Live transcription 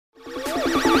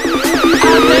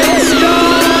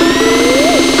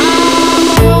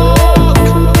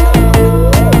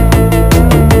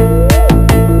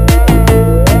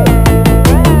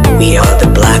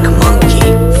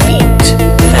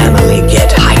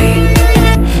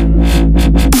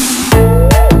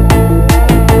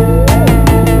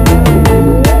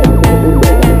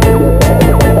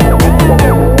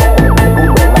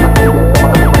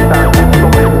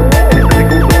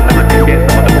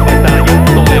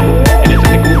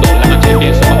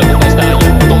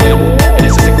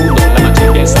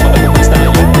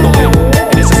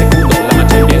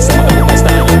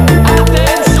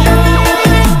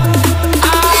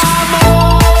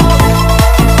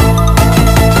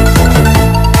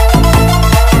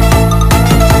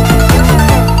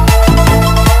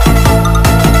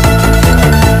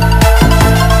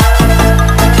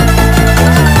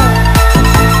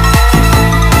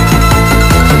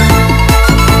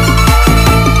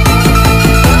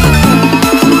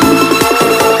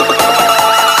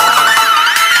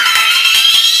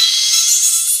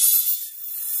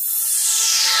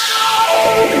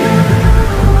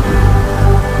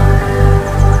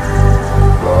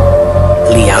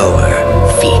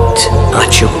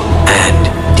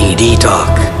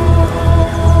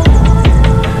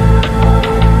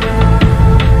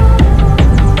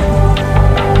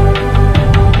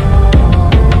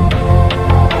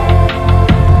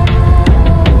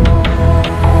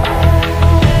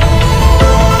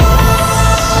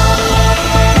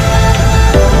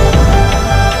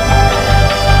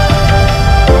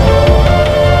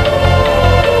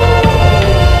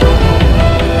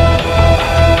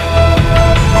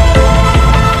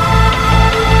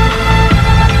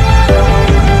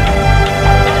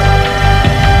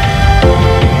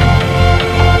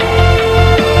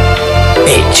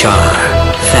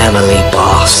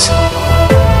boss. I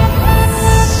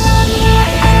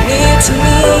need to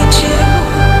meet you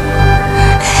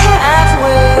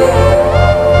halfway.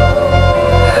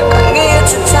 I need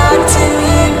to talk to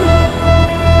you.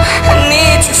 I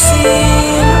need to see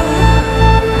you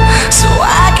so I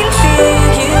can feel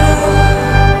you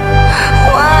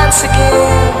once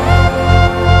again.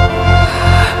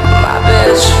 My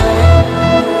best friend.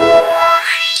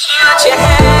 Put your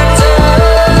hands up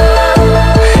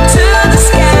to the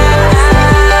sky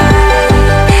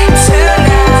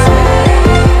tonight.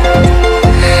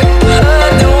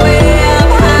 Put the way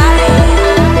up high.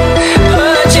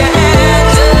 Put your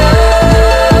hands up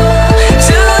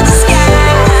to the sky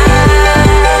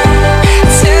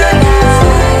tonight.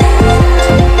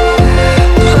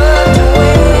 Put the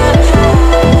way up high.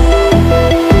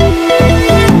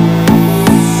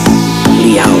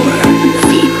 Liaura,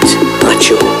 Feet,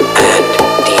 Macho, and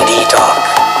DD Talk.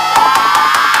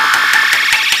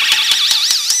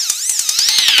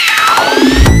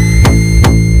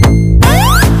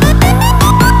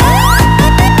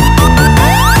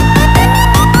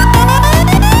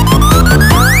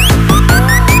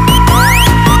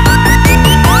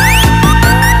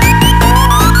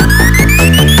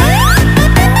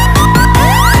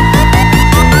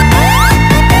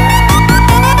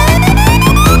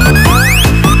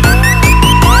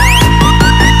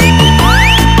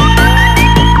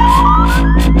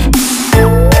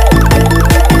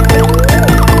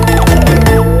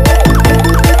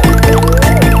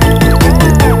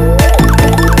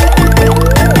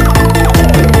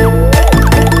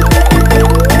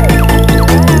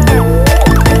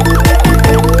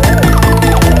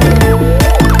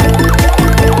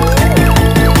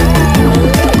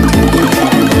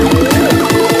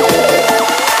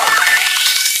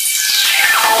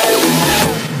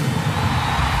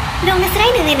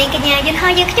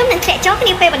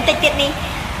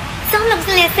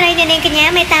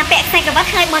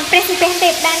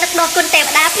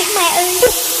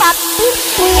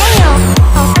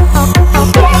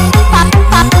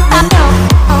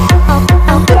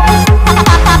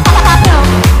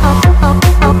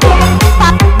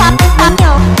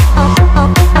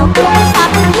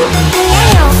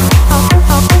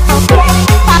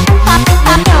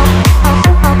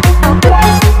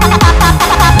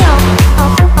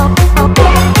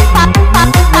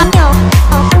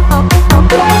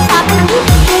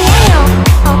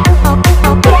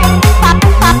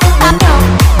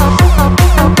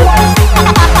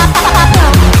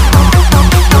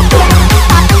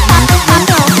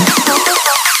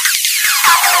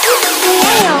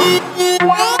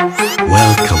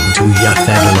 Welcome to your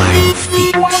featherline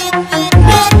feet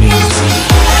with music.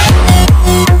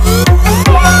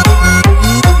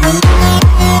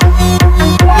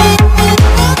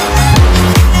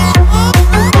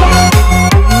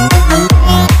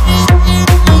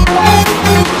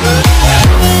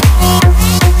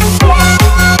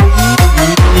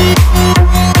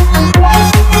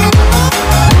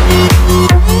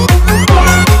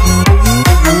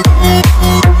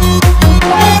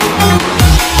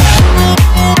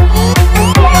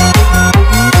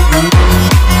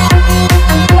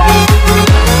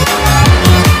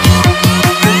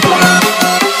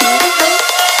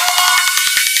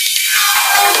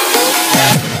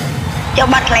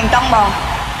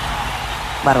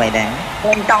 Bắt vậy đấy.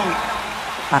 Lên trong.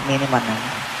 Bắt miếng đi bắt này.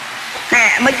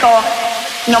 Nè, mới cô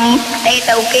nhóm đây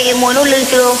tàu kia mua nó lư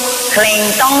tiêu.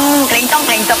 Lên trong, lên trong,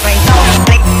 lên trong, lên trong,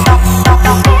 lên trong, trong,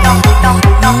 trong, trong, trong, trong,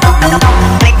 trong, trong, trong,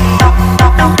 lên trong, trong,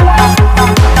 trong, trong,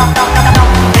 trong, trong, trong, trong,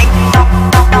 lên trong,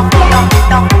 trong, trong,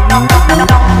 trong, trong, trong, trong,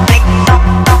 trong, lên trong, trong,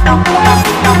 trong, trong,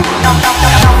 trong, trong, trong, trong, lên trong, trong, trong, trong, trong, trong, trong, trong,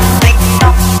 lên trong,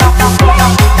 trong, trong, trong,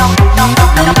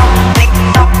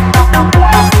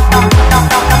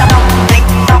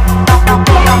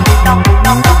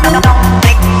 trong,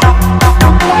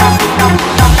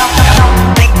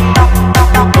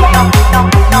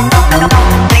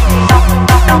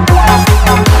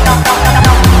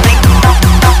 trong,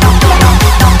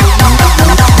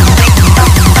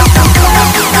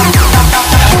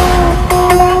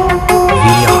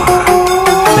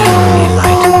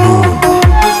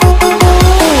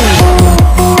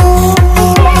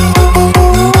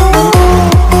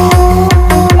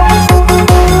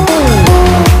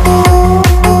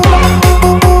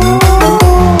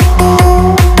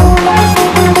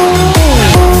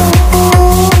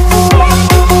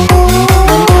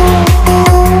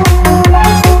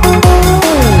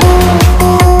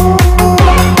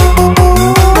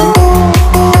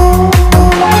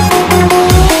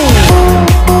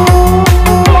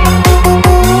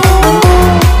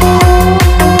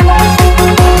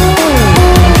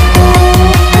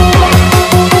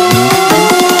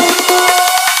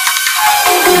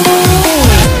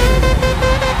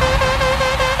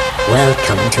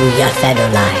 Welcome to your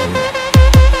Federline.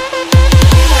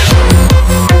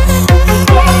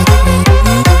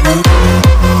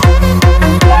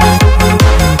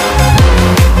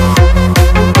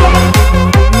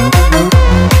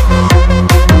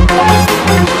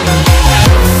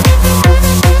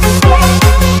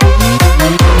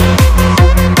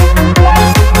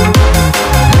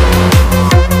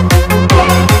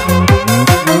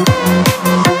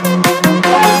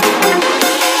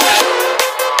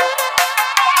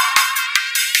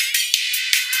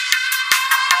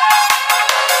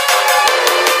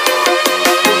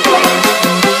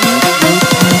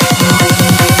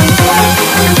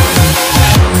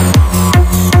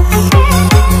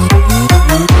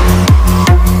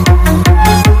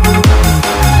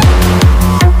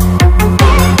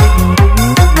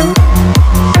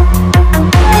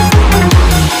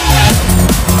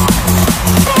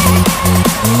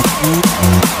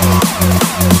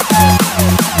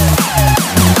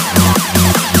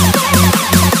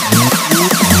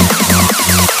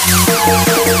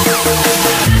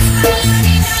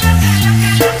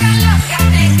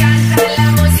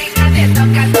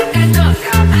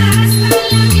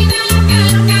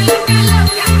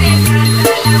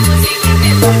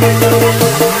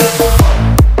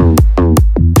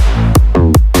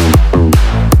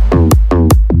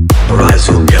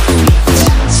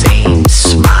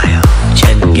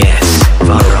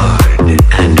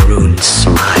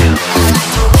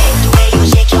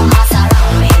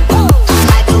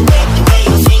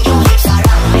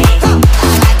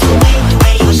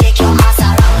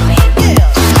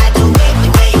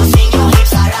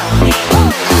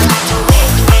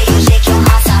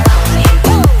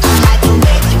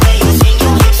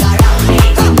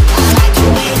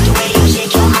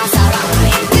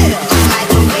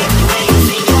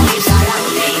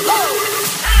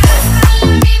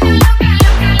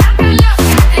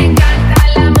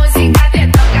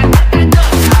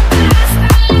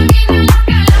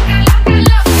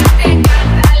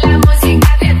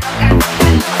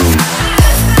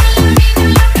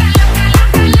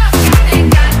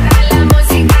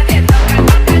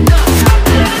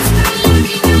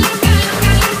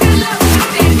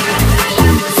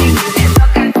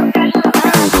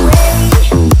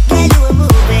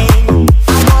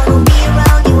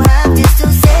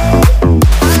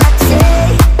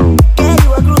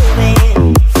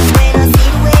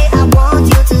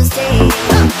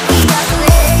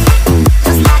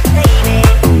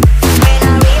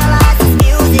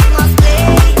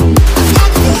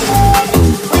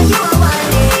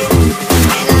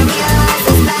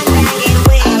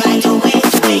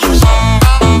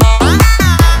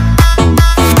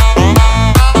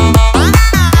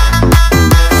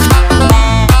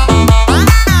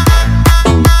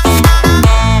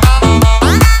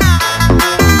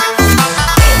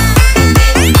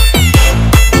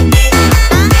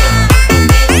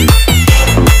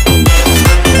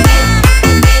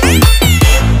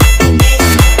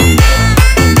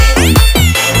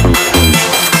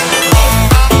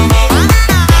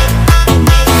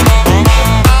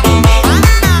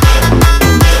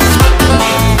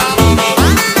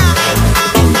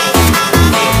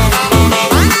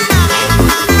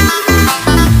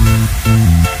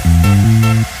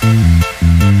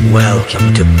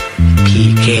 Welcome to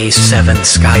PK7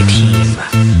 Sky Team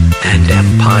and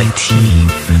Empire Team.